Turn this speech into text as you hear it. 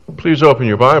Please open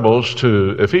your Bibles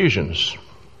to Ephesians.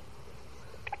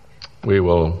 We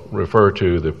will refer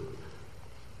to the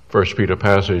 1 Peter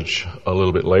passage a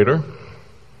little bit later,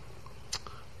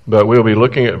 but we'll be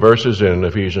looking at verses in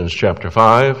Ephesians chapter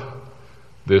 5.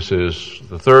 This is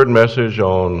the third message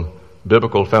on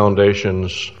biblical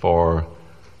foundations for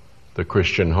the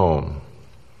Christian home.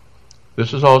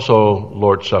 This is also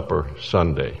Lord's Supper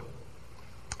Sunday.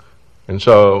 And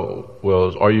so,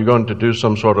 are you going to do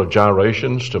some sort of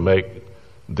gyrations to make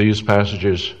these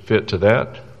passages fit to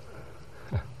that?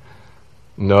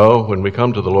 No, when we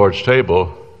come to the Lord's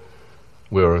table,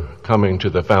 we're coming to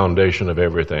the foundation of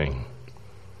everything.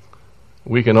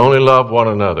 We can only love one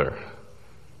another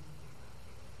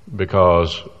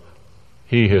because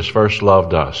He has first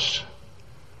loved us.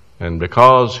 And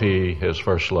because He has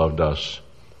first loved us,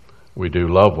 we do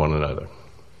love one another.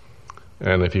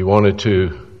 And if you wanted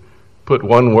to put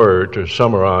one word to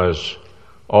summarize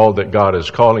all that God is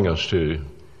calling us to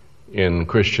in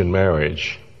Christian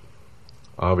marriage,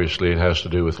 obviously it has to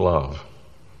do with love.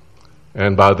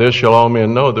 And by this shall all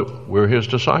men know that we're His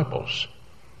disciples,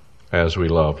 as we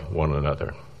love one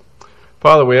another.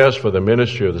 Father, we ask for the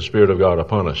ministry of the Spirit of God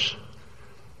upon us,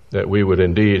 that we would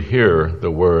indeed hear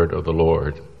the word of the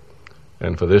Lord.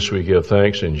 And for this we give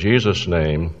thanks in Jesus'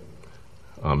 name.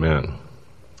 Amen.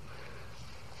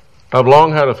 I've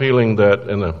long had a feeling that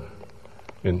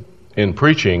in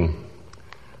preaching,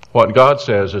 what God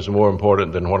says is more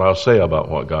important than what I'll say about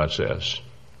what God says.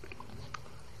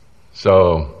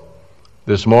 So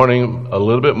this morning, a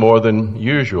little bit more than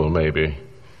usual maybe,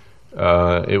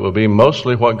 it will be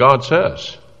mostly what God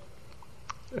says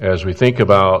as we think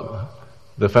about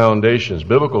the foundations,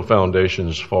 biblical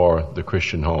foundations for the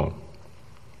Christian home.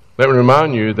 Let me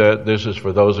remind you that this is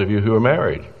for those of you who are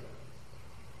married.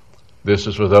 This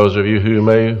is for those of you who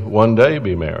may one day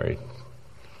be married.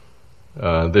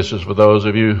 This is for those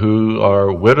of you who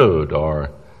are widowed or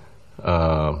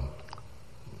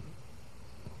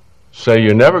say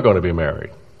you're never going to be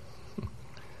married.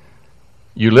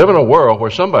 You live in a world where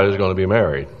somebody's going to be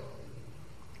married.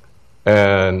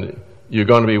 And you're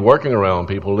going to be working around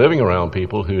people, living around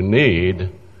people who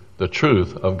need the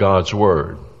truth of God's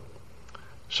Word.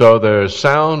 So there's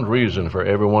sound reason for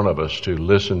every one of us to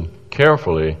listen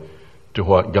carefully to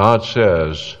what God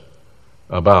says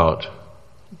about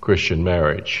Christian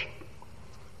marriage.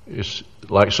 It's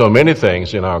like so many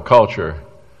things in our culture,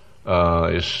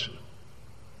 it's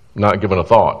not given a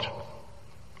thought.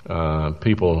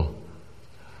 People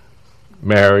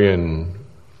marry and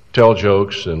tell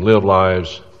jokes and live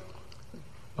lives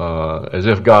as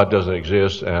if God doesn't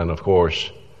exist, and of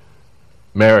course,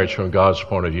 marriage from God's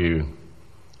point of view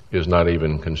is not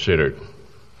even considered.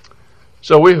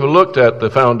 So we've looked at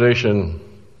the foundation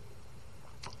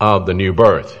of the new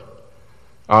birth.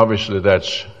 Obviously,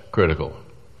 that's critical.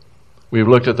 We've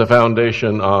looked at the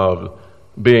foundation of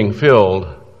being filled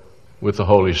with the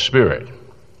Holy Spirit.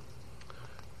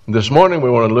 This morning,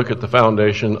 we want to look at the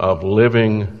foundation of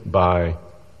living by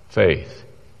faith.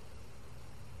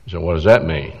 So what does that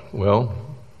mean? Well,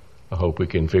 I hope we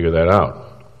can figure that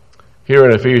out. Here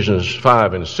in Ephesians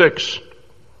 5 and 6,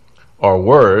 are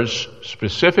words,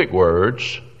 specific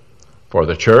words, for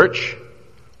the church,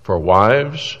 for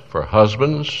wives, for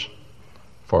husbands,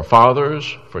 for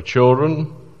fathers, for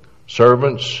children,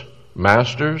 servants,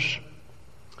 masters.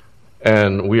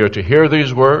 And we are to hear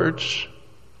these words.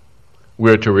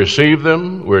 We are to receive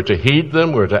them. We are to heed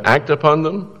them. We are to act upon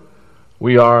them.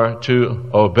 We are to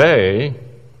obey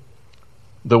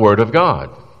the Word of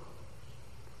God.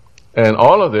 And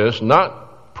all of this,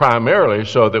 not primarily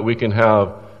so that we can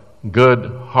have good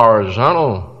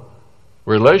horizontal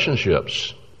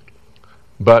relationships,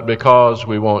 but because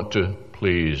we want to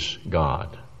please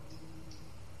God.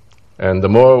 And the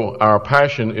more our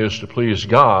passion is to please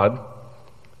God,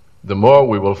 the more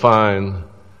we will find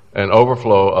an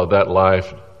overflow of that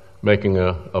life making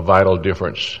a vital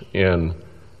difference in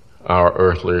our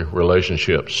earthly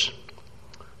relationships.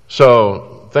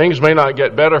 So things may not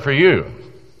get better for you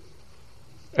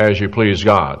as you please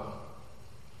God.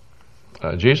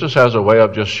 Jesus has a way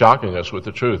of just shocking us with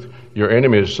the truth. Your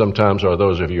enemies sometimes are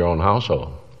those of your own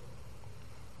household.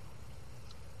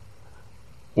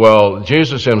 Well,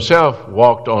 Jesus himself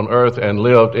walked on earth and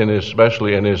lived,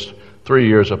 especially in his 3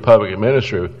 years of public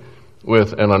ministry,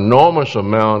 with an enormous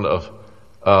amount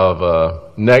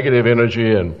of negative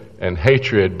energy and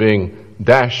hatred being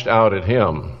dashed out at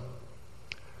him.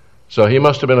 So he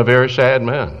must have been a very sad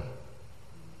man.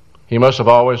 He must have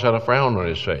always had a frown on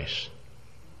his face.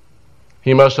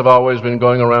 He must have always been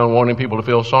going around wanting people to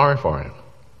feel sorry for him.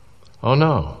 Oh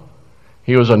no.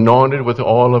 He was anointed with the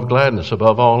oil of gladness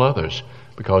above all others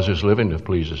because he was living to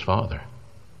please his Father.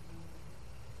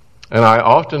 And I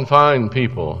often find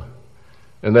people,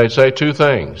 and they say two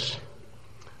things.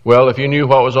 Well, if you knew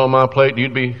what was on my plate,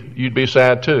 you'd be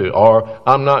sad too. Or,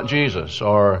 I'm not Jesus.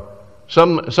 Or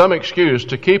some excuse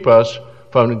to keep us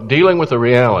from dealing with the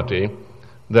reality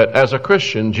that as a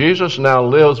Christian, Jesus now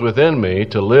lives within me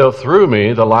to live through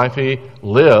me the life he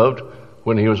lived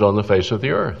when he was on the face of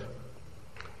the earth.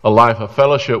 A life of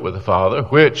fellowship with the Father,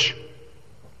 which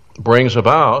brings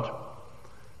about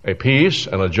a peace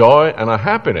and a joy and a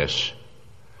happiness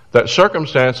that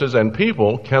circumstances and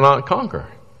people cannot conquer.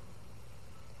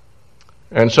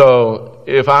 And so,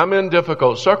 if I'm in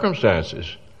difficult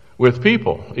circumstances with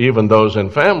people, even those in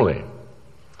family,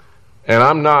 and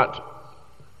I'm not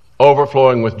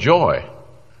overflowing with joy,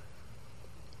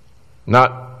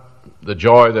 not the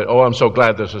joy that, oh, I'm so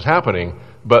glad this is happening,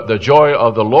 but the joy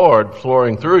of the Lord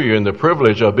flowing through you and the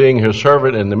privilege of being His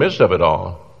servant in the midst of it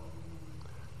all,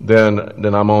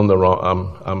 then I'm on the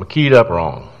wrong, I'm keyed up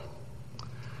wrong.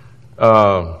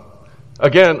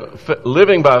 Again,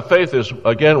 living by faith is,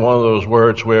 again, one of those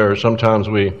words where sometimes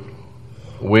we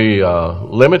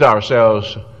limit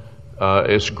ourselves.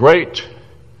 It's great.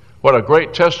 What a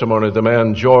great testimony the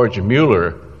man George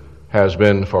Mueller has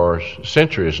been for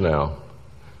centuries now.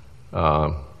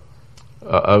 A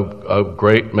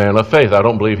great man of faith. I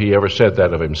don't believe he ever said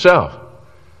that of himself.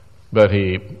 But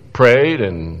he prayed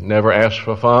and never asked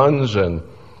for funds, and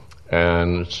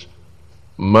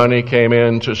money came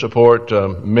in to support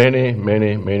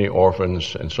many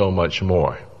orphans and so much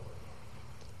more.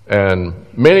 And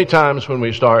many times when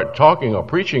we start talking or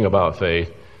preaching about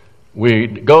faith, we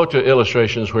go to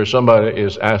illustrations where somebody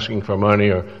is asking for money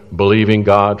or believing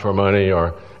God for money,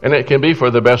 and it can be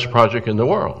for the best project in the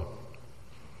world.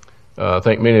 I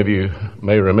think many of you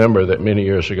may remember that many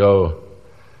years ago,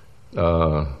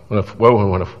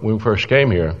 when we first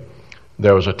came here,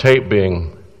 there was a tape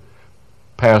being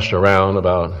passed around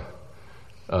about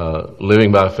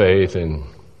living by faith, and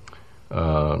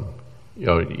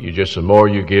you just, the more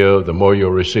you give, the more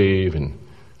you'll receive, and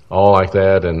all like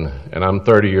that. And I'm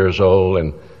 30 years old,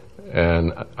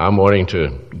 and I'm wanting to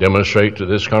demonstrate to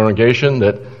this congregation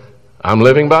that I'm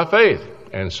living by faith,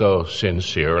 and so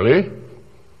sincerely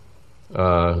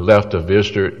left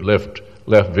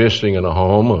visiting in a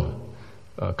home of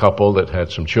a couple that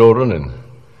had some children, and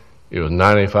it was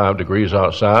 95 degrees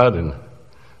outside and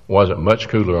wasn't much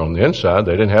cooler on the inside.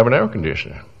 They didn't have an air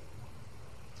conditioner.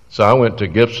 So I went to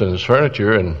Gibson's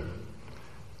Furniture and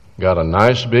got a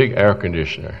nice big air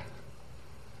conditioner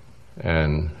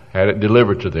and had it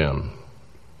delivered to them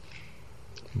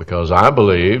because I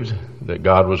believed that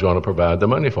God was going to provide the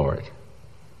money for it.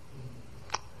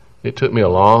 It took me a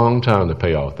long time to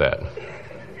pay off that.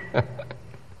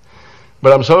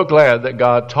 But I'm so glad that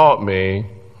God taught me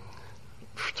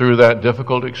through that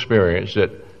difficult experience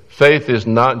that faith is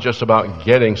not just about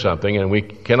getting something, and we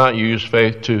cannot use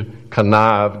faith to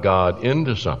connive God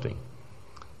into something.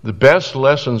 The best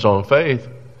lessons on faith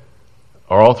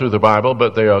are all through the Bible,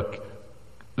 but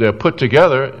they're put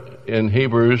together in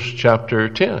Hebrews chapter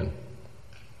 10.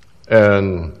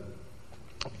 And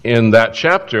in that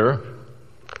chapter,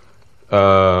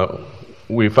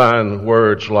 we find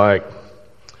words like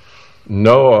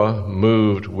Noah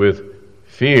moved with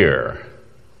fear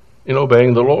in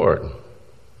obeying the Lord.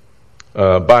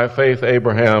 By faith,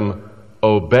 Abraham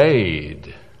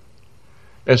obeyed.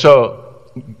 And so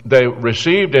they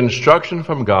received instruction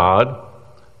from God.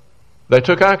 They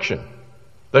took action.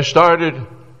 They started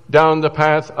down the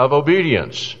path of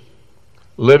obedience.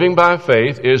 Living by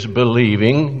faith is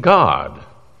believing God.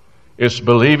 It's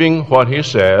believing what He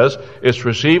says. It's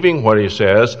receiving what He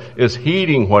says. It's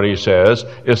heeding what He says.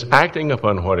 It's acting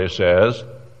upon what He says.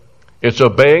 It's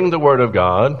obeying the Word of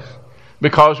God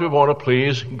because we want to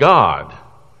please God,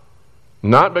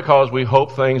 not because we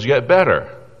hope things get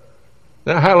better.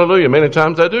 Now, hallelujah, many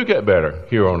times they do get better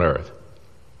here on earth,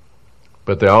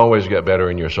 but they always get better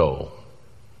in your soul.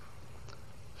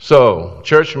 So,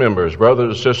 church members,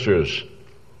 brothers and sisters,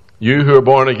 you who are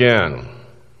born again,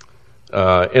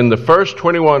 in the first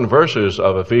 21 verses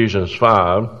of Ephesians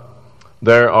 5,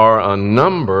 there are a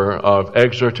number of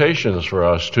exhortations for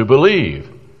us to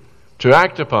believe, to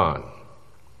act upon.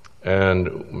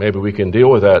 And maybe we can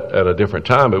deal with that at a different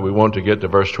time, but we want to get to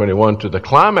verse 21, to the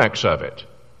climax of it,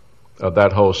 of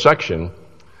that whole section.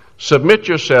 Submit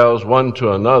yourselves one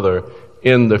to another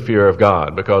in the fear of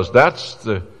God, because that's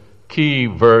the key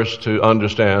verse to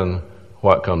understand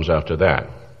what comes after that.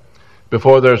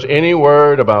 Before there's any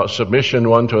word about submission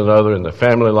one to another in the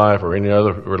family life or any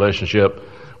other relationship,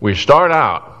 we start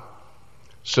out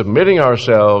submitting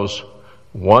ourselves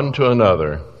one to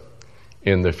another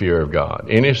in the fear of God.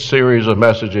 Any series of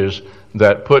messages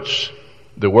that puts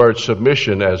the word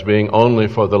submission as being only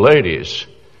for the ladies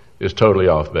is totally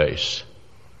off base.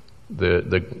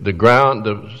 The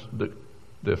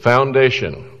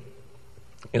foundation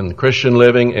in Christian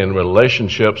living and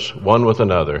relationships one with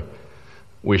another,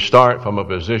 we start from a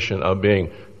position of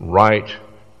being right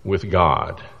with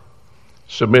God,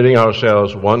 submitting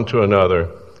ourselves one to another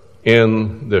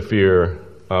in the fear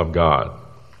of God.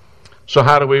 So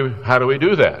how do we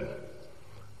do that?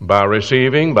 By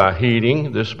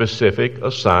heeding the specific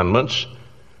assignments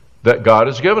that God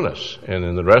has given us. And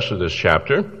in the rest of this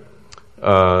chapter,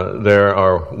 there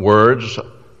are words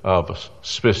of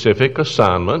specific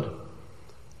assignment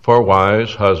for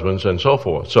wives, husbands, and so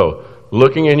forth. So,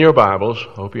 looking in your Bibles,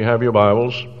 hope you have your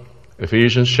Bibles,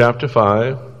 Ephesians chapter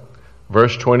 5,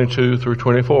 verse 22 through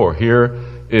 24. Here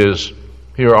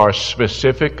are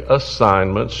specific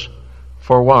assignments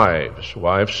for wives.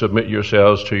 Wives, submit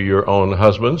yourselves to your own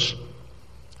husbands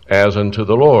as unto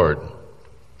the Lord.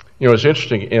 You know, it's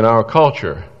interesting, in our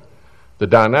culture, the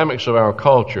dynamics of our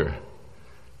culture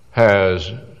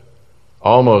has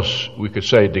almost, we could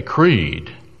say,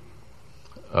 decreed.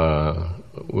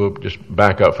 We'll just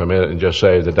back up for a minute and just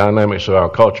say the dynamics of our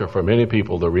culture, for many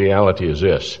people, the reality is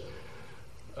this.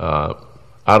 Out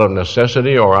of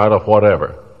necessity or out of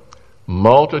whatever,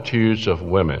 multitudes of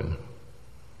women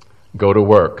go to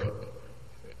work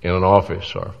in an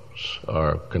office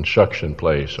or construction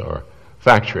place or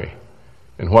factory.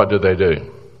 And what do?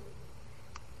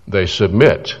 They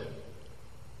submit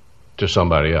to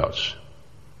somebody else.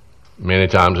 Many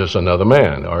times it's another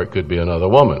man, or it could be another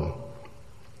woman.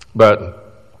 But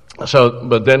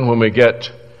then when we get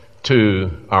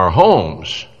to our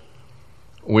homes,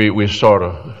 we sort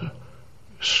of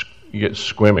get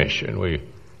squeamish, and we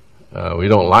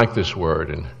don't like this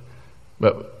word.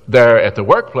 But there at the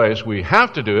workplace, we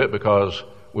have to do it because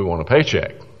we want a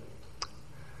paycheck.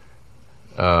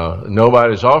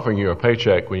 Nobody's offering you a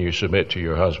paycheck when you submit to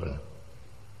your husband.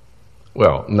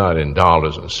 Well, not in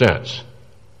dollars and cents,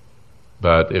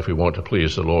 but if we want to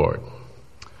please the Lord.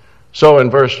 So in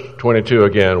verse 22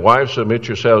 again, wives, submit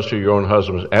yourselves to your own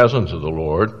husbands as unto the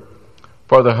Lord.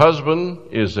 For the husband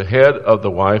is the head of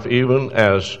the wife, even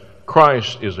as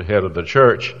Christ is the head of the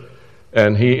church,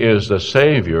 and he is the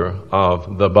Savior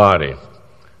of the body.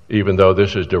 Even though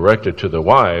this is directed to the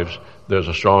wives, there's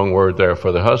a strong word there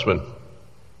for the husband.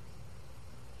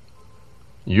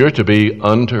 You're to be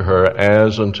unto her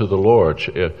as unto the Lord.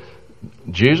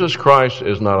 Jesus Christ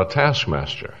is not a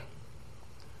taskmaster.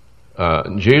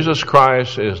 Jesus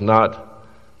Christ is not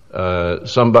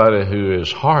somebody who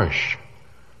is harsh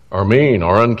or mean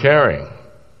or uncaring.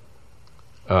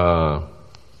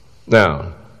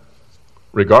 Now,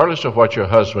 regardless of what your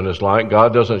husband is like,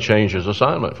 God doesn't change his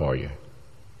assignment for you.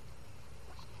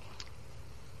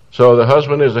 So the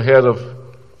husband is the head of,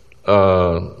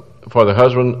 for the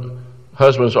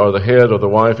husbands are the head of the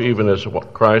wife, even as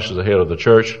Christ is the head of the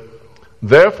church.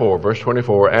 Therefore, verse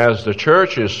 24, as the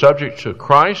church is subject to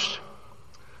Christ,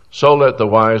 so let the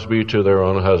wives be to their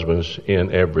own husbands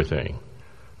in everything.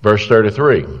 Verse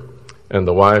 33, and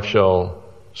the wife shall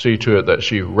see to it that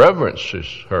she reverences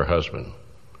her husband.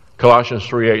 Colossians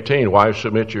 3:18, wives,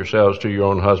 submit yourselves to your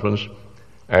own husbands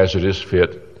as it is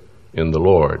fit in the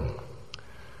Lord.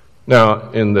 Now,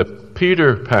 in the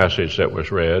Peter passage that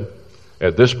was read,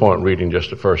 at this point reading just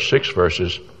the first 6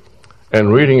 verses,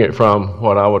 and reading it from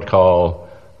what I would call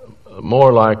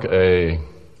more like a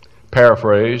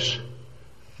paraphrase,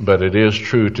 but it is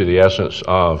true to the essence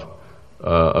of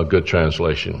a good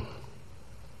translation.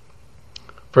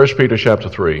 1 Peter chapter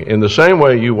 3, in the same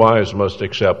way you wives must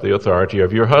accept the authority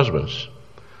of your husbands.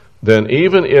 Then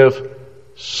even if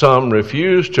some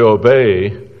refuse to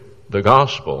obey the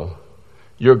gospel,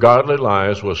 your godly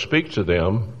lives will speak to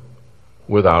them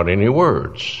without any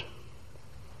words.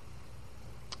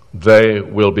 They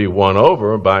will be won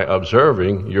over by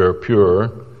observing your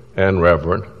pure and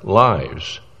reverent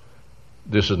lives.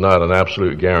 This is not an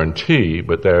absolute guarantee,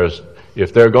 but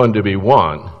if they're going to be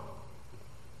won,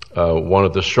 one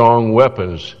of the strong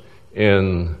weapons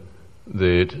in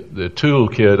the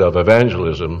toolkit of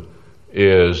evangelism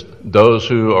is those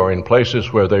who are in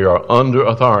places where they are under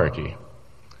authority,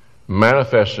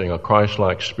 manifesting a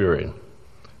Christ-like spirit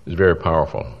is very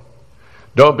powerful.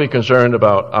 Don't be concerned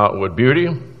about outward beauty,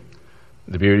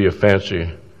 the beauty of fancy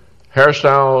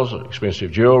hairstyles,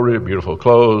 expensive jewelry, beautiful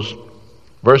clothes.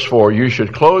 Verse 4, you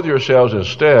should clothe yourselves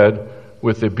instead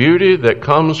with the beauty that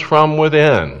comes from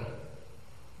within,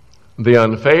 the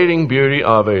unfading beauty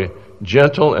of a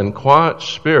gentle and quiet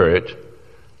spirit,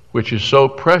 which is so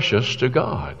precious to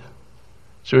God.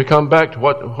 So we come back to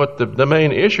what the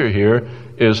main issue here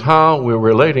is how we're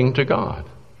relating to God.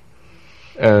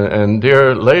 And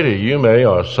dear lady, you may,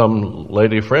 or some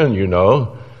lady friend you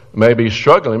know, may be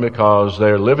struggling because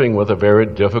they're living with a very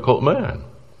difficult man.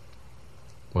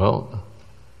 Well,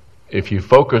 if you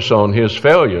focus on his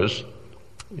failures,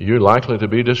 you're likely to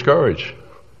be discouraged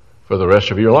for the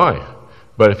rest of your life.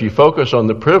 But if you focus on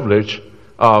the privilege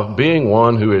of being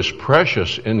one who is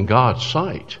precious in God's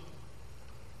sight,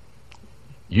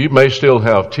 you may still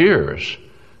have tears,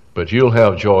 but you'll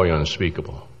have joy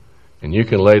unspeakable. And you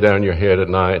can lay down your head at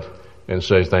night and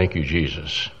say, thank you,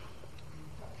 Jesus.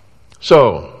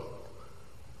 So,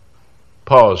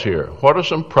 pause here. What are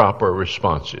some proper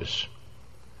responses?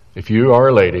 If you are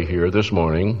a lady here this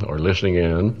morning or listening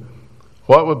in,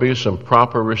 what would be some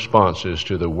proper responses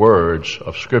to the words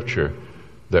of Scripture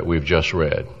that we've just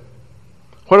read?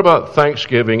 What about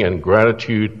thanksgiving and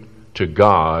gratitude to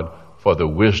God for the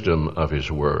wisdom of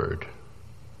His Word?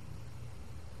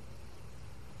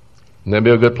 Wouldn't that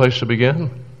be a good place to begin?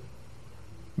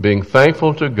 Being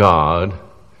thankful to God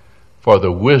for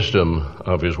the wisdom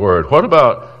of His Word. What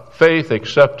about faith,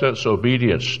 acceptance,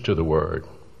 obedience to the Word?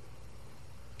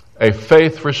 A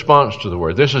faith response to the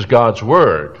Word. This is God's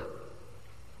Word.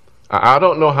 I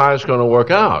don't know how it's going to work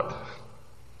out.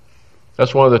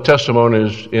 That's one of the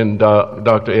testimonies in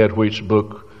Dr. Ed Wheat's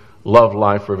book, Love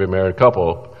Life for Every Married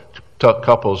Couple.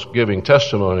 Couples giving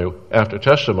testimony after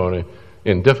testimony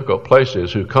in difficult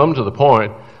places who come to the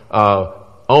point of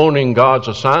owning God's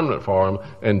assignment for them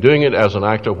and doing it as an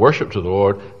act of worship to the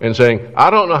Lord and saying, I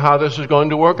don't know how this is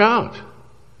going to work out,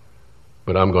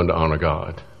 but I'm going to honor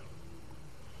God.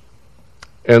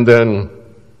 And then,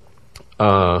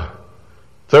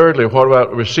 thirdly, what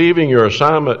about receiving your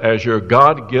assignment as your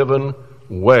God-given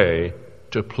way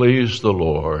to please the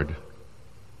Lord,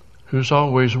 who's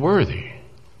always worthy?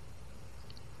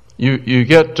 You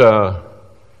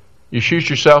shoot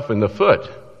yourself in the foot,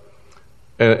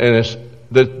 and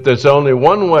there's only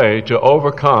one way to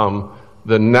overcome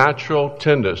the natural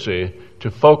tendency to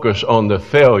focus on the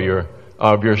failure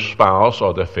of your spouse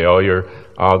or the failure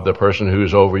of the person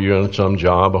who's over you in some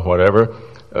job or whatever,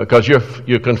 because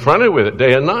you're confronted with it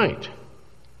day and night.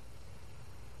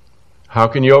 How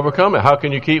can you overcome it? How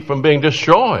can you keep from being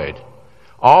destroyed?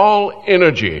 All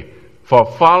energy for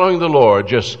following the Lord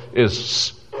just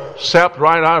is sapped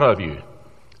right out of you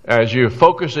as you're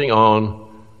focusing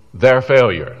on their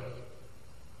failure.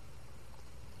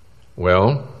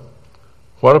 Well,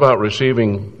 what about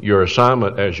receiving your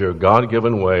assignment as your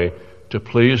God-given way to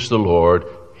please the Lord?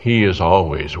 He is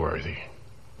always worthy.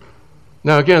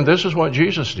 Now again, this is what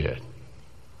Jesus did.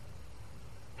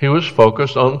 He was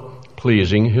focused on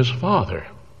pleasing His Father.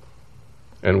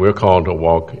 And we're called to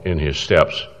walk in His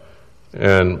steps.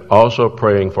 And also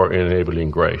praying for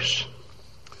enabling grace.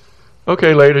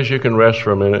 Okay, ladies, you can rest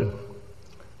for a minute.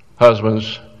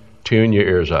 Husbands, tune your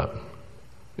ears up.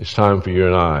 It's time for you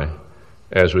and I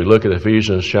as we look at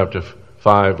Ephesians chapter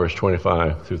 5, verse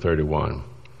 25 through 31.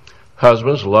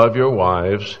 Husbands, love your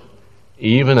wives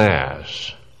even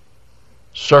as.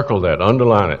 Circle that,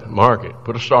 underline it, mark it,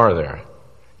 put a star there.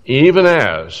 Even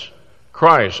as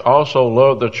Christ also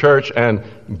loved the church and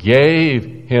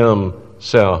gave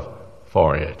Himself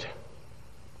for it,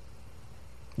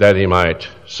 that He might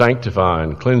sanctify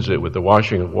and cleanse it with the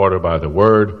washing of water by the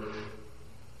word,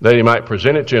 that He might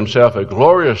present it to Himself a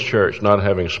glorious church, not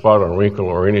having spot or wrinkle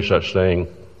or any such thing,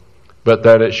 but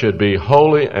that it should be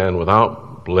holy and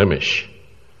without blemish.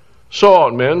 So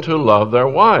ought men to love their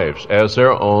wives as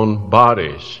their own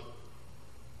bodies.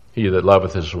 He that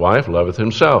loveth his wife loveth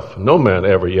himself. No man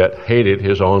ever yet hated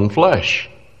his own flesh,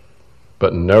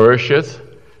 but nourisheth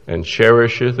and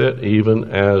cherisheth it,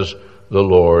 even as the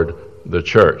Lord the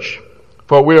church.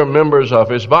 For we are members of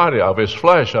His body, of His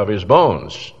flesh, of His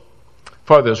bones.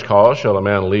 For this cause shall a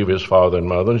man leave his father and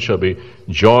mother, and shall be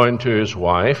joined to his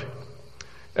wife,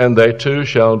 and they two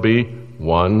shall be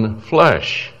one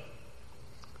flesh.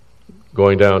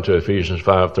 Going down to Ephesians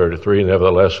 5:33,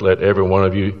 nevertheless, let every one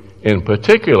of you in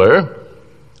particular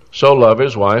so love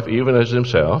his wife even as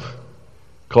himself.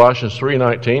 Colossians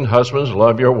 3:19, husbands,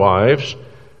 love your wives,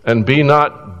 and be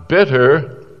not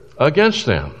bitter against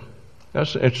them.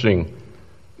 That's an interesting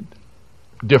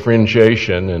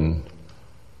differentiation in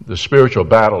the spiritual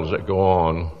battles that go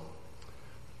on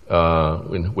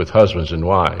with husbands and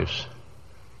wives.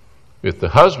 If the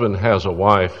husband has a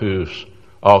wife who's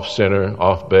off center,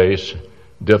 off base,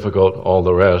 difficult, all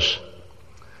the rest,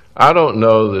 I don't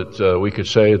know that we could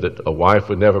say that a wife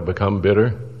would never become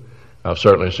bitter. I've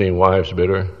certainly seen wives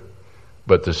bitter.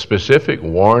 But the specific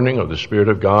warning of the Spirit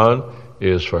of God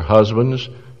is for husbands,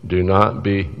 do not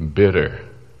be bitter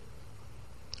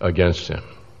against him.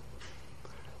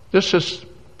 Just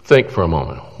think for a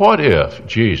moment. What if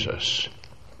Jesus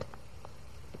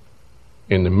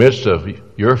in the midst of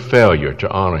your failure to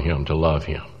honor him, to love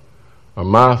him, or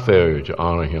my failure to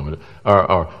honor him,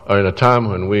 or in a time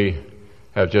when we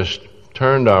have just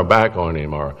turned our back on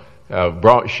him or have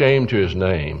brought shame to his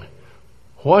name,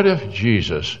 what if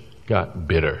Jesus got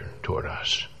bitter toward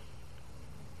us?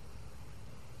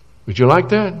 Would you like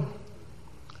that?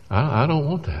 I don't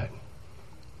want that.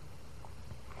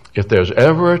 If there's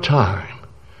ever a time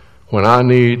when I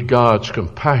need God's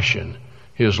compassion,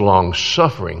 his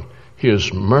long-suffering,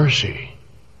 his mercy,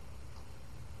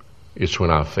 it's when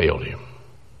I've failed him.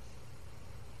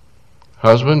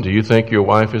 Husband, do you think your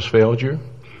wife has failed you?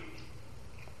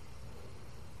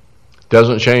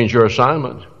 Doesn't change your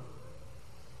assignment.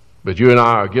 But you and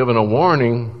I are given a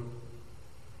warning.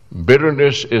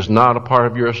 Bitterness is not a part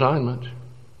of your assignment.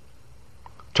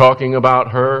 Talking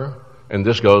about her, and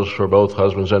this goes for both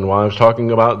husbands and wives,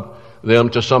 talking about them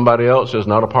to somebody else is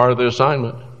not a part of the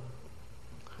assignment.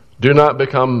 Do not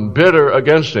become bitter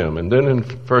against them. And then in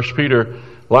 1 Peter,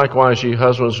 likewise, ye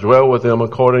husbands, dwell with them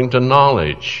according to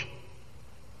knowledge.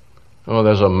 Oh,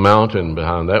 there's a mountain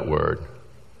behind that word.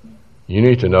 You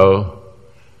need to know,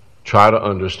 try to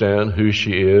understand who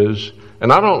she is.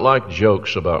 And I don't like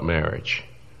jokes about marriage.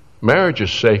 Marriage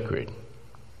is sacred.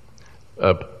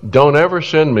 Don't ever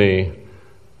send me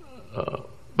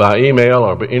by email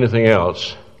or by anything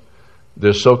else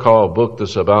this so-called book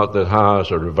that's about that has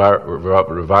a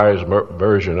revised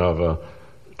version of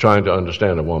trying to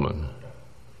understand a woman.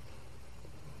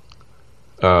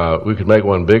 We could make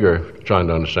one bigger, trying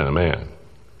to understand a man.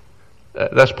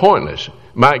 That's pointless.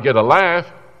 Might get a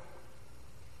laugh,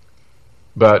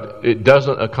 but it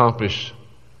doesn't accomplish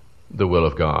the will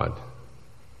of God.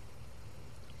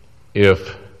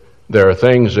 If there are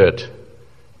things that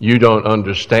you don't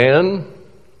understand,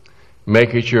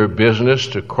 make it your business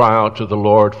to cry out to the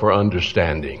Lord for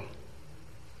understanding.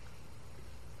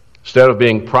 Instead of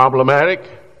being problematic,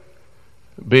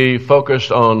 be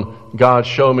focused on, God,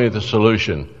 show me the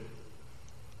solution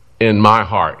in my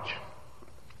heart.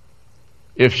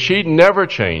 If she never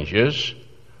changes,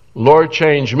 Lord,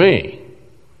 change me.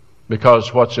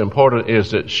 Because what's important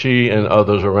is that she and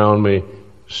others around me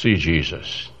see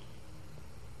Jesus.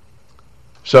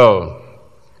 So,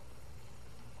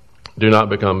 do not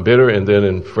become bitter. And then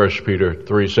in 1 Peter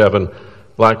 3:7,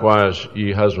 likewise,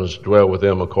 ye husbands, dwell with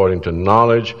them according to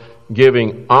knowledge,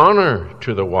 giving honor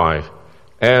to the wife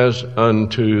as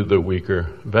unto the weaker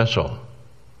vessel.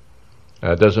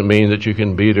 That doesn't mean that you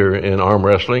can beat her in arm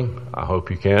wrestling. I hope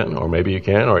you can, or maybe you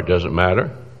can, or it doesn't matter.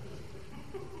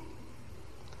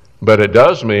 But it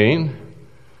does mean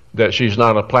that she's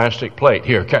not a plastic plate.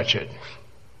 Here, catch it.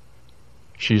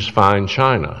 She's fine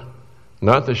china.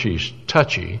 Not that she's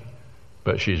touchy,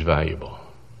 but she's valuable.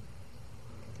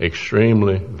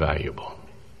 Extremely valuable.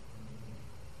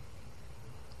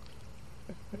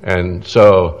 And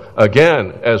so,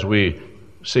 again, as we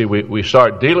see, we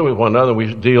start dealing with one another,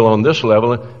 we deal on this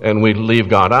level, and we leave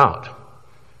God out.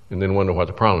 And then wonder what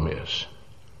the problem is.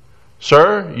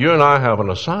 Sir, you and I have an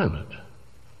assignment.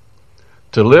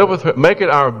 To live with her, make it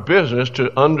our business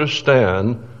to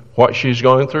understand what she's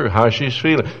going through, how she's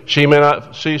feeling. She may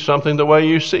not see something the way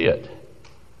you see it.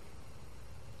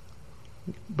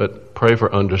 But pray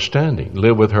for understanding.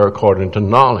 Live with her according to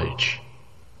knowledge.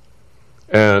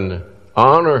 And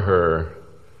honor her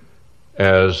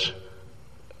as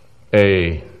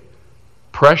a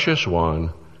precious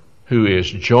one who is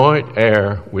joint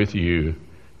heir with you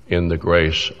in the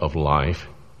grace of life,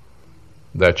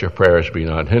 that your prayers be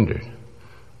not hindered.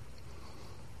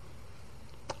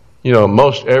 You know,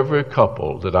 most every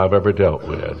couple that I've ever dealt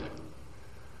with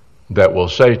that will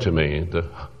say to me, the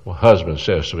husband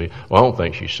says to me, well, I don't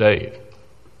think she's saved.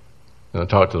 And I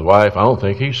talk to the wife, I don't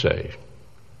think he's saved.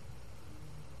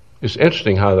 It's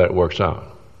interesting how that works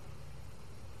out.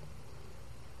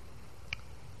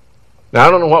 Now, I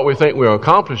don't know what we think we're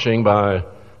accomplishing by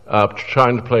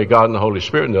trying to play God and the Holy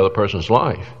Spirit in the other person's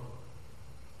life.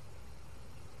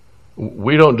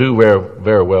 We don't do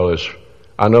very well as,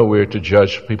 I know we're to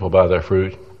judge people by their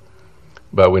fruit,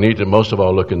 but we need to most of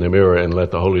all look in the mirror and let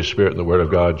the Holy Spirit and the Word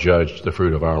of God judge the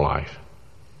fruit of our life.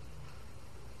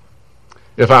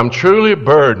 If I'm truly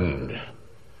burdened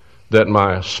that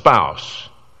my spouse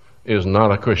is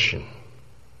not a Christian,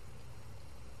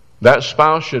 that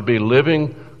spouse should be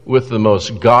living with the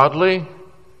most godly,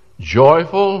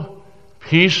 joyful,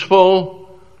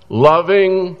 peaceful,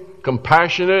 loving,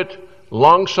 compassionate,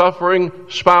 long-suffering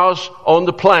spouse on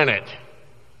the planet.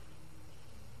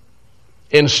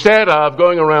 Instead of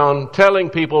going around telling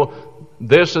people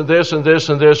this and this and this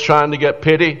and this, trying to get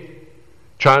pity,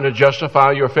 trying to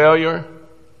justify your failure.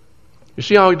 You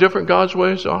see how different God's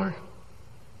ways are?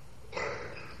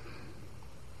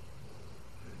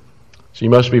 So you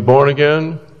must be born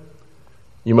again.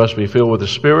 You must be filled with the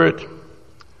Spirit.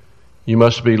 You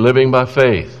must be living by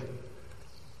faith,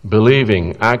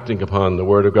 believing, acting upon the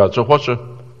Word of God. So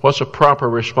what's a proper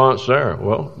response there?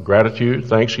 Well, gratitude,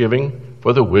 thanksgiving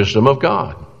for the wisdom of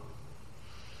God.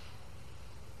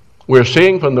 We're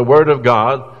seeing from the Word of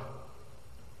God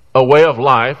a way of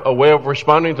life, a way of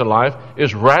responding to life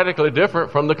is radically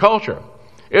different from the culture.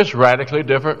 It's radically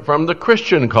different from the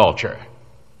Christian culture.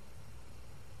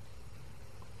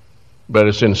 But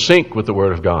it's in sync with the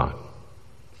Word of God.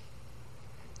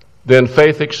 Then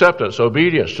faith acceptance,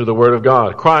 obedience to the Word of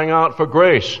God, crying out for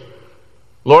grace.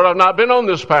 Lord, I've not been on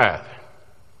this path.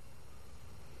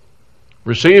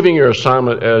 Receiving your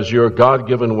assignment as your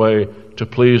God-given way to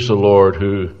please the Lord,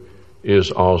 who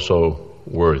is also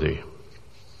worthy.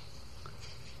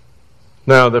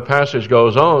 Now, the passage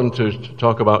goes on to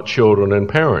talk about children and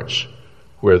parents,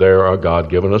 where there are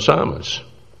God-given assignments.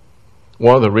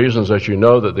 One of the reasons that you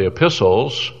know that the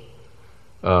epistles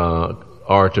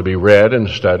are to be read and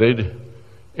studied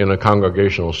in a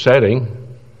congregational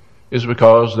setting is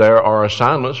because there are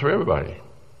assignments for everybody.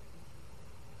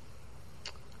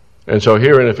 And so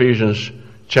here in Ephesians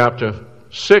chapter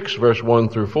 6, verse 1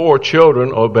 through 4,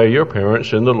 children, obey your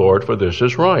parents in the Lord, for this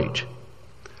is right.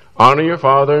 Honor your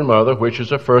father and mother, which is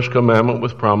the first commandment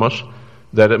with promise,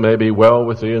 that it may be well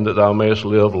with thee and that thou mayest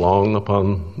live long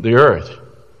upon the earth.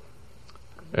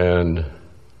 And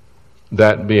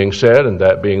that being said, and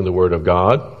that being the Word of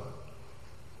God,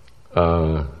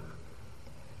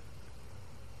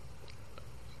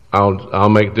 I'll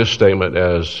make this statement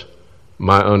as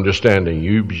my understanding.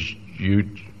 You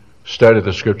study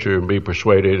the Scripture and be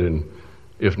persuaded, and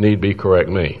if need be, correct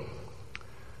me.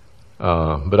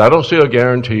 But I don't see a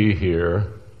guarantee here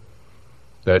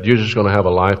that you're just going to have a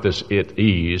life that's at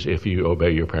ease if you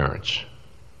obey your parents.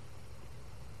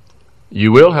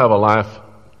 You will have a life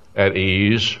at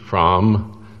ease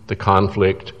from the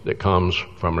conflict that comes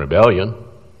from rebellion.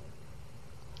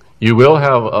 You will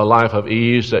have a life of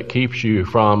ease that keeps you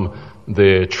from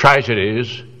the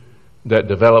tragedies that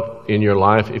develop in your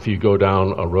life if you go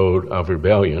down a road of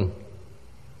rebellion.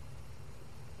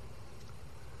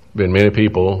 Been many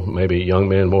people, maybe young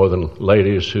men more than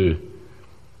ladies, who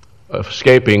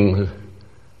escaping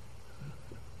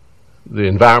the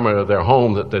environment of their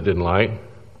home that they didn't like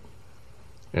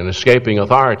and escaping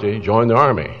authority, join the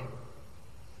army.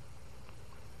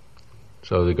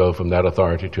 So they go from that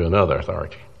authority to another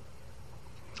authority.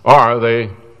 Or they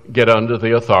get under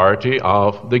the authority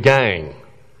of the gang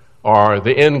or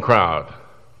the in crowd.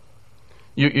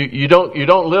 You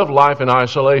don't live life in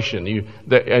isolation.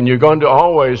 And you're going to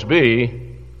always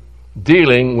be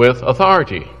dealing with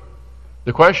authority.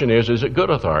 The question is it good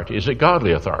authority? Is it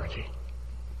godly authority?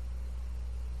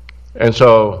 And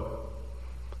so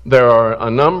there are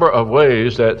a number of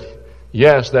ways that,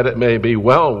 yes, that it may be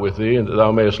well with thee and that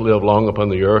thou mayest live long upon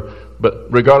the earth,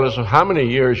 but regardless of how many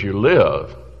years you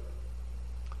live,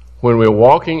 when we're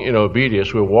walking in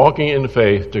obedience, we're walking in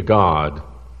faith to God,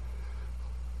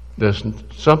 there's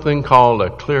something called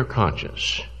a clear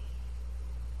conscience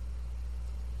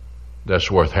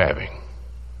that's worth having.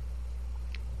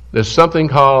 There's something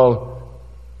called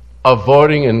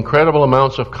avoiding incredible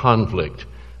amounts of conflict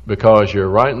because you're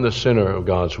right in the center of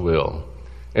God's will.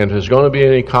 And if there's going to be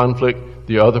any conflict,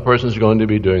 the other person's going to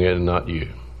be doing it and not you.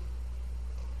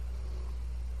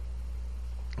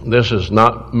 This is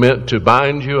not meant to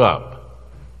bind you up,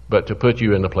 but to put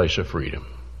you in a place of freedom.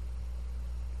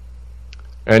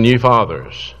 And ye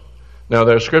fathers. Now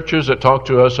there are scriptures that talk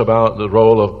to us about the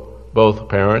role of both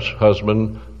parents,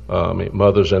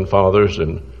 mothers and fathers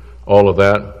and all of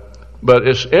that. But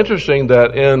it's interesting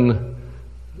that in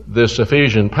this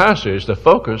Ephesian passage, the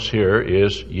focus here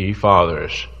is ye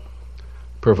fathers.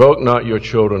 Provoke not your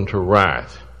children to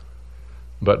wrath,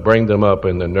 but bring them up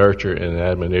in the nurture and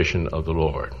admonition of the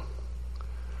Lord.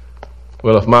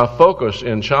 Well, if my focus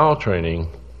in child training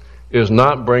is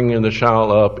not bringing the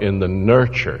child up in the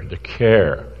nurture, the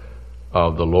care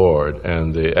of the Lord,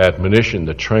 and the admonition,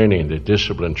 the training, the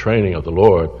discipline training of the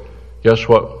Lord, guess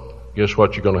what you're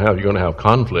going to have? You're going to have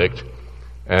conflict,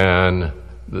 and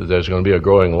there's going to be a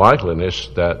growing likeliness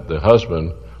that the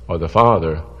husband or the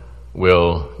father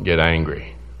will get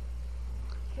angry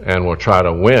and will try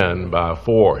to win by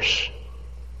force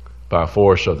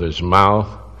of his mouth,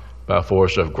 by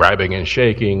force of grabbing and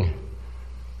shaking,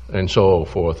 and so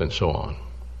forth and so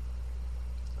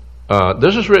on.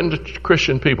 This is written to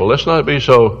Christian people. Let's not be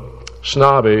so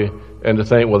snobby and to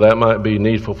think, well, that might be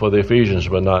needful for the Ephesians,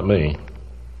 but not me.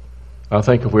 I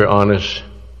think if we're honest,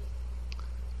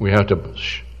 we have to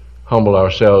humble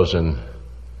ourselves and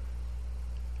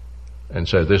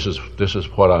say, this is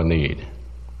what I need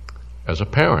as a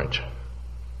parent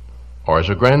or as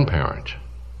a grandparent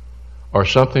or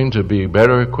something to be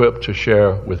better equipped to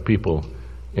share with people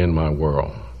in my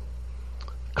world.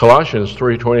 Colossians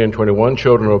 3:20 and 21,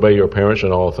 children, obey your parents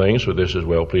in all things, for this is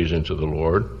well-pleasing to the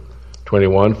Lord.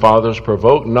 21, fathers,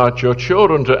 provoke not your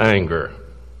children to anger,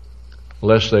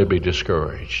 lest they be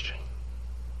discouraged.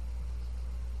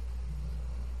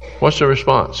 What's the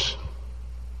response?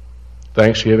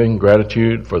 Thanksgiving,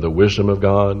 gratitude for the wisdom of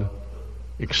God,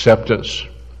 acceptance,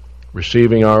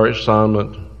 receiving our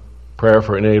assignment, prayer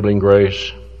for enabling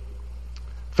grace.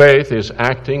 Faith is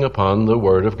acting upon the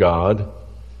Word of God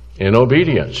in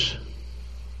obedience.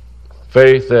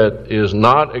 Faith that is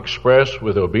not expressed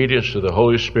with obedience to the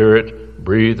Holy Spirit,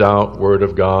 breathed out Word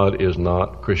of God, is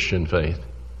not Christian faith.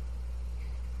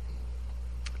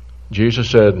 Jesus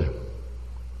said,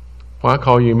 why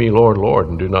call you me Lord, Lord,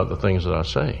 and do not the things that I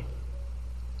say?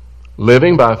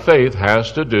 Living by faith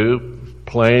has to do,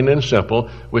 plain and simple,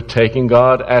 with taking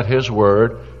God at His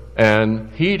word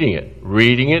and heeding it,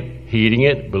 reading it, heeding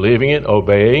it, believing it,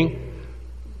 obeying.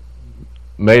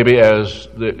 Maybe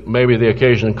the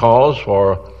occasion calls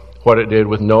for what it did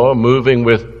with Noah, moving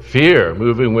with fear,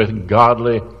 moving with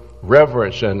godly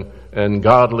reverence and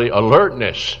godly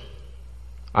alertness.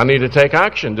 I need to take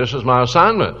action. This is my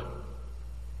assignment.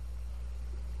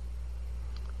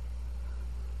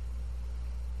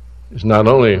 It's not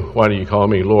only, why do you call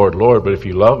me Lord, Lord, but if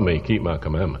you love me, keep my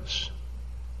commandments.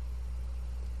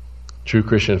 True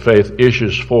Christian faith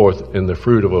issues forth in the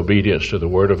fruit of obedience to the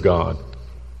Word of God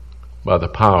by the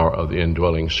power of the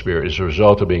indwelling Spirit. It's a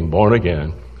result of being born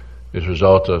again. It's a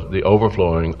result of the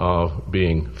overflowing of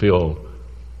being filled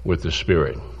with the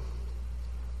Spirit.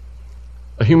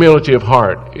 A humility of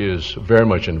heart is very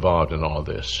much involved in all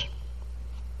this.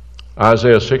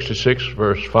 Isaiah 66,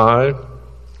 verse 5,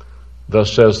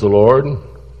 thus says the Lord,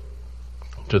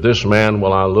 to this man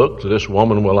will I look, to this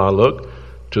woman will I look,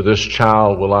 to this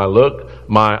child will I look.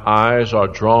 My eyes are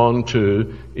drawn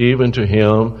to, even to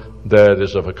him that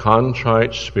is of a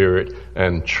contrite spirit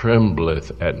and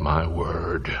trembleth at my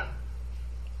word.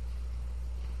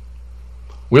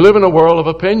 We live in a world of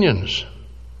opinions.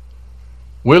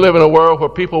 We live in a world where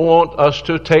people want us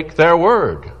to take their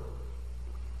word.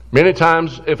 Many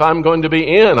times, if I'm going to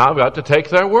be in, I've got to take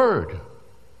their word.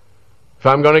 If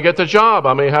I'm going to get the job,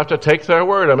 I may have to take their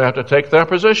word. I may have to take their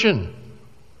position.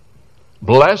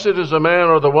 Blessed is the man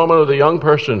or the woman or the young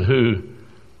person who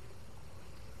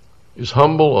is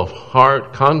humble of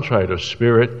heart, contrite of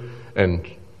spirit, and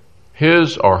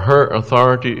his or her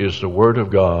authority is the Word of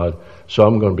God. So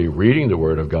I'm going to be reading the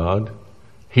Word of God,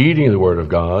 heeding the Word of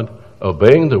God,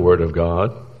 obeying the Word of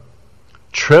God,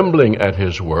 trembling at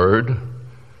His Word,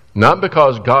 not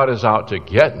because God is out to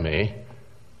get me,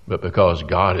 but because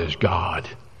God is God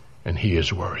and He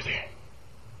is worthy.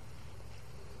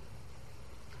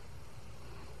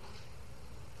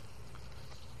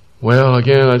 Well,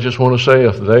 again, I just want to say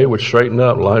if they would straighten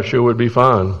up, life sure would be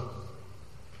fine.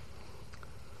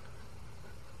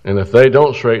 And if they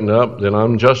don't straighten up, then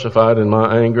I'm justified in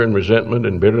my anger and resentment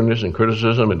and bitterness and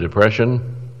criticism and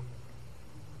depression.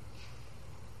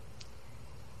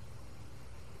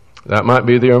 That might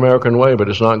be the American way, but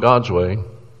it's not God's way.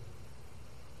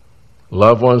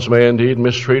 Loved ones may indeed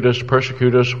mistreat us,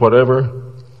 persecute us, whatever,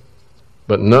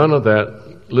 but none of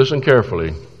that, listen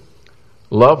carefully,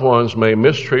 loved ones may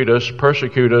mistreat us,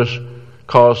 persecute us,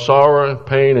 cause sorrow,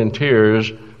 pain, and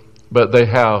tears, but they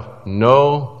have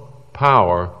no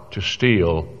power to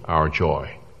steal our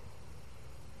joy.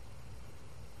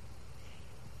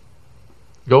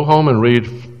 Go home and read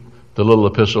the little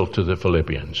epistle to the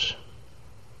Philippians.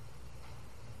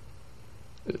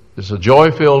 It's a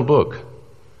joy-filled book.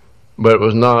 But it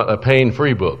was not a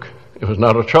pain-free book. It was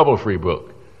not a trouble-free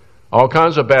book. All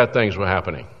kinds of bad things were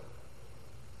happening.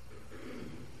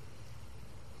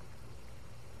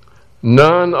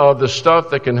 None of the stuff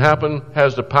that can happen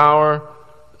has the power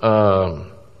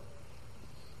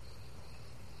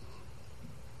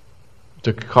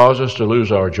to cause us to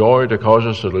lose our joy, to cause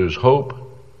us to lose hope,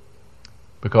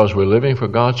 because we're living for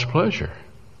God's pleasure.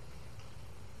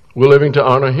 We're living to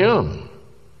honor Him.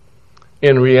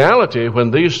 In reality,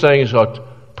 when these things are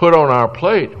put on our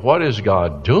plate, what is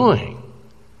God doing?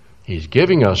 He's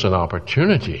giving us an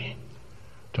opportunity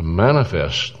to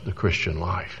manifest the Christian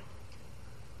life.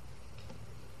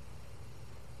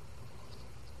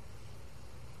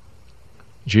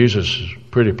 Jesus is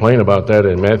pretty plain about that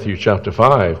in Matthew chapter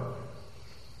 5.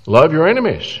 Love your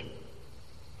enemies.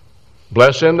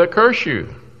 Bless them that curse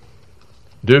you.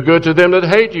 Do good to them that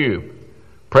hate you.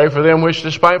 Pray for them which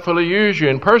despitefully use you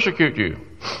and persecute you.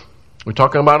 We're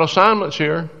talking about assignments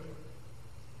here.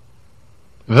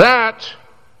 That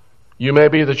You may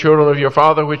be the children of your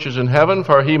Father which is in heaven,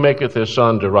 for he maketh his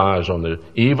sun to rise on the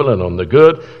evil and on the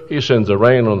good. He sends the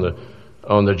rain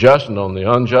on the just and on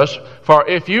the unjust. For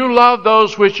if you love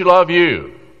those which love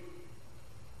you,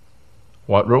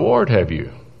 what reward have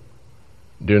you?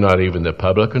 Do not even the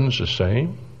publicans the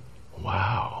same?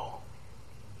 Wow.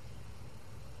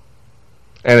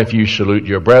 And if you salute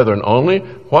your brethren only,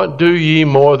 what do ye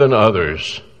more than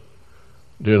others?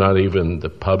 Do not even the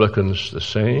publicans the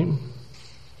same?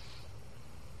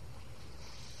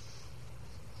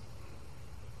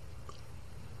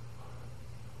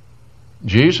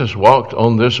 Jesus walked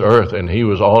on this earth, and he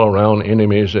was all around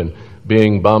enemies and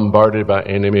being bombarded by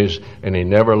enemies, and he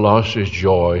never lost his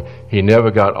joy. He never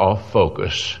got off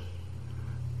focus.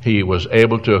 He was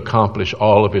able to accomplish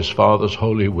all of his Father's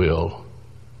holy will.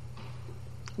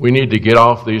 We need to get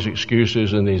off these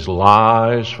excuses and these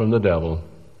lies from the devil.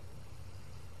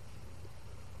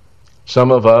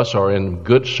 Some of us are in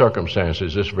good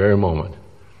circumstances this very moment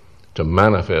to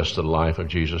manifest the life of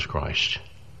Jesus Christ.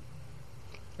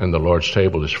 And the Lord's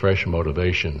table is fresh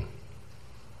motivation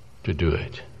to do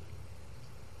it.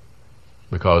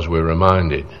 Because we're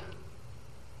reminded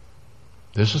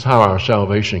this is how our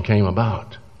salvation came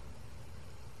about.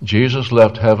 Jesus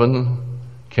left heaven,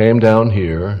 came down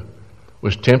here,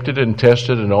 was tempted and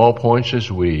tested in all points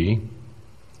as we,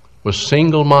 was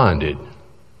single-minded.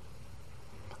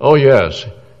 Oh yes,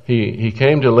 he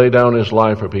came to lay down his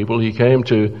life for people. He came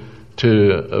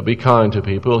to be kind to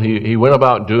people. He went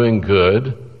about doing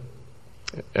good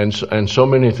and so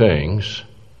many things.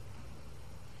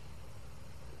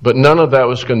 But none of that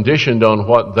was conditioned on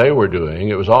what they were doing.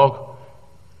 It was all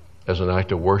as an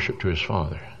act of worship to his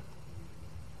Father,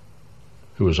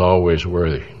 who was always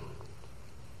worthy.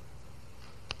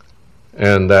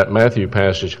 And that Matthew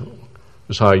passage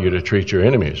is how you're to treat your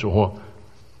enemies. Well,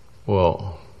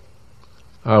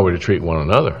 how are we to treat one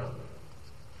another?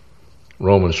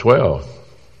 Romans 12.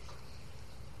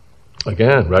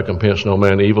 Again, recompense no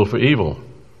man evil for evil.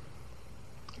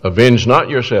 Avenge not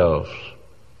yourselves.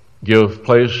 Give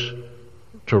place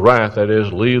to wrath, that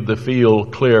is, leave the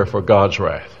field clear for God's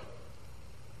wrath.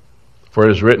 For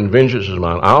it is written, vengeance is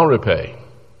mine, I'll repay.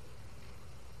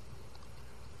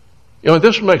 You know,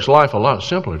 this makes life a lot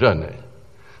simpler, doesn't it?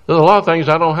 There's a lot of things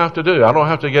I don't have to do. I don't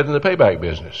have to get in the payback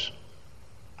business.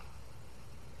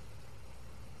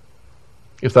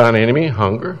 If thine enemy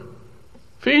hunger,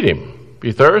 feed him.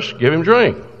 Be thirst, give him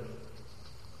drink.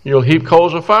 You'll heap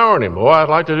coals of fire on him. Boy, I'd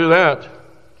like to do that.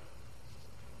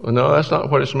 Well, no, that's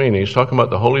not what it's meaning. He's talking about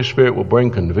the Holy Spirit will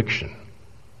bring conviction.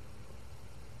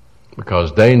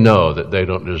 Because they know that they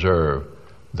don't deserve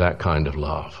that kind of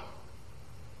love.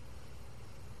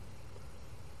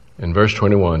 In verse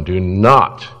 21, do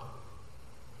not,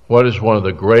 what is one of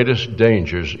the greatest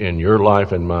dangers in your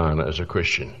life and mine as a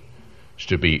Christian, is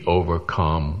to be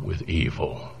overcome with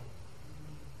evil.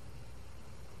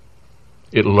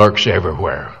 It lurks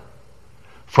everywhere,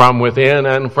 from within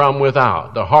and from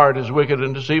without. The heart is wicked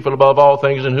and deceitful above all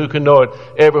things, and who can know it?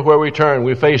 Everywhere we turn,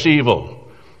 we face evil.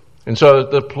 And so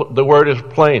the word is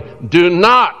plain. Do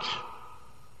not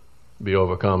be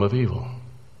overcome of evil.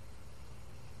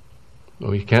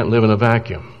 Well, you can't live in a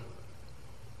vacuum.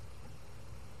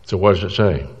 So what does it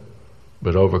say?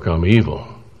 But overcome evil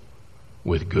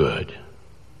with good.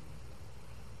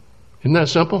 Isn't that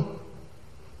simple?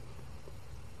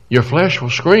 Your flesh will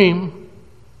scream.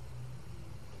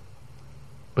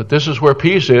 But this is where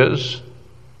peace is.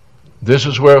 This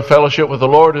is where fellowship with the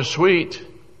Lord is sweet.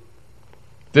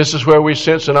 This is where we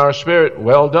sense in our spirit,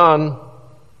 well done.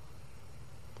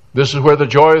 This is where the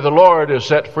joy of the Lord is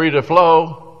set free to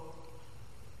flow.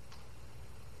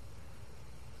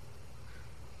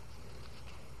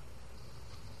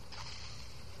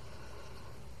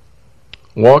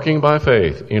 Walking by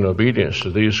faith in obedience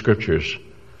to these scriptures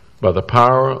by the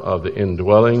power of the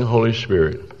indwelling Holy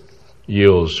Spirit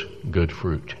yields good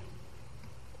fruit.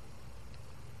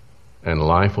 And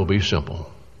life will be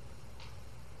simple.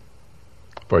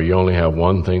 For you only have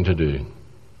one thing to do.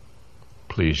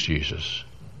 Please Jesus.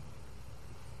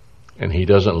 And he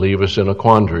doesn't leave us in a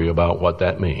quandary about what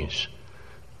that means.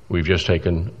 We've just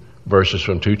taken verses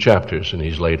from 2 chapters and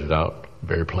he's laid it out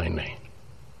very plainly.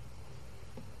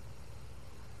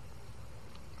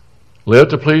 Live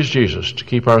to please Jesus, to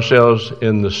keep ourselves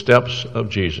in the steps of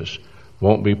Jesus.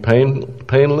 Won't be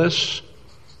painless,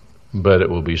 but it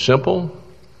will be simple.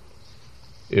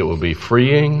 It will be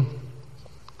freeing,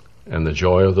 and the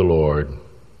joy of the Lord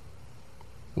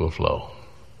will flow.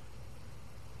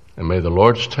 And may the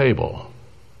Lord's table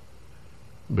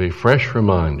be fresh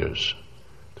reminders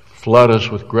to flood us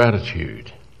with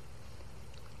gratitude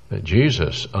that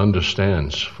Jesus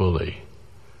understands fully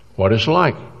what it's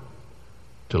like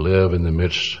to live in the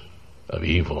midst of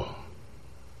evil.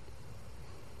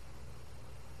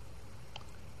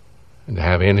 And to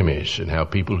have enemies, and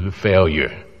have people who fail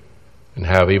you, and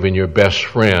have even your best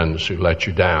friends who let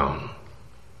you down.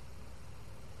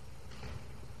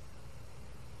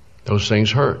 Those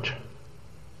things hurt.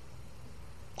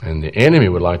 And the enemy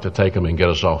would like to take them and get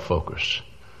us off focus.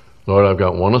 Lord, I've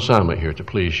got one assignment here to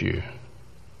please you,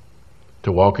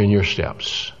 to walk in your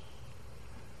steps,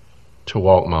 to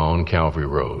walk my own Calvary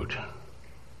road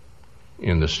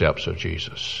in the steps of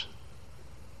Jesus.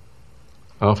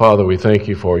 Our Father, we thank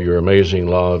you for your amazing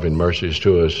love and mercies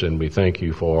to us, and we thank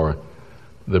you for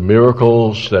the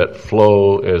miracles that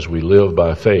flow as we live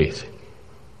by faith,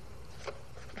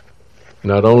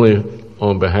 not only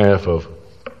on behalf of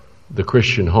the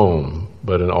Christian home,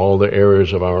 but in all the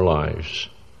areas of our lives.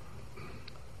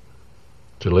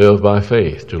 To live by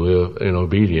faith, to live in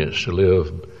obedience, to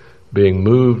live being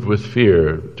moved with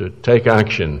fear, to take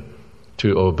action,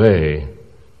 to obey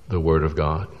the Word of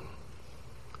God.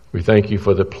 We thank you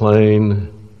for the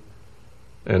plain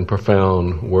and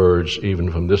profound words, even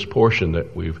from this portion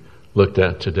that we've looked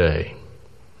at today.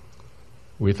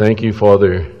 We thank you for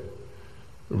the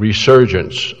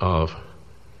resurgence of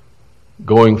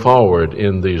going forward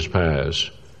in these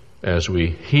paths as we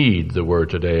heed the Word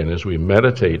today and as we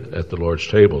meditate at the Lord's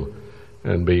table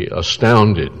and be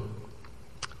astounded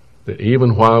that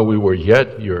even while we were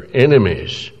yet your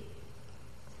enemies,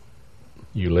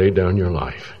 you laid down your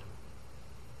life.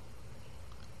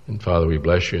 And Father, we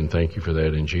bless you and thank you for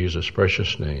that in Jesus'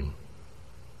 precious name.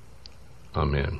 Amen.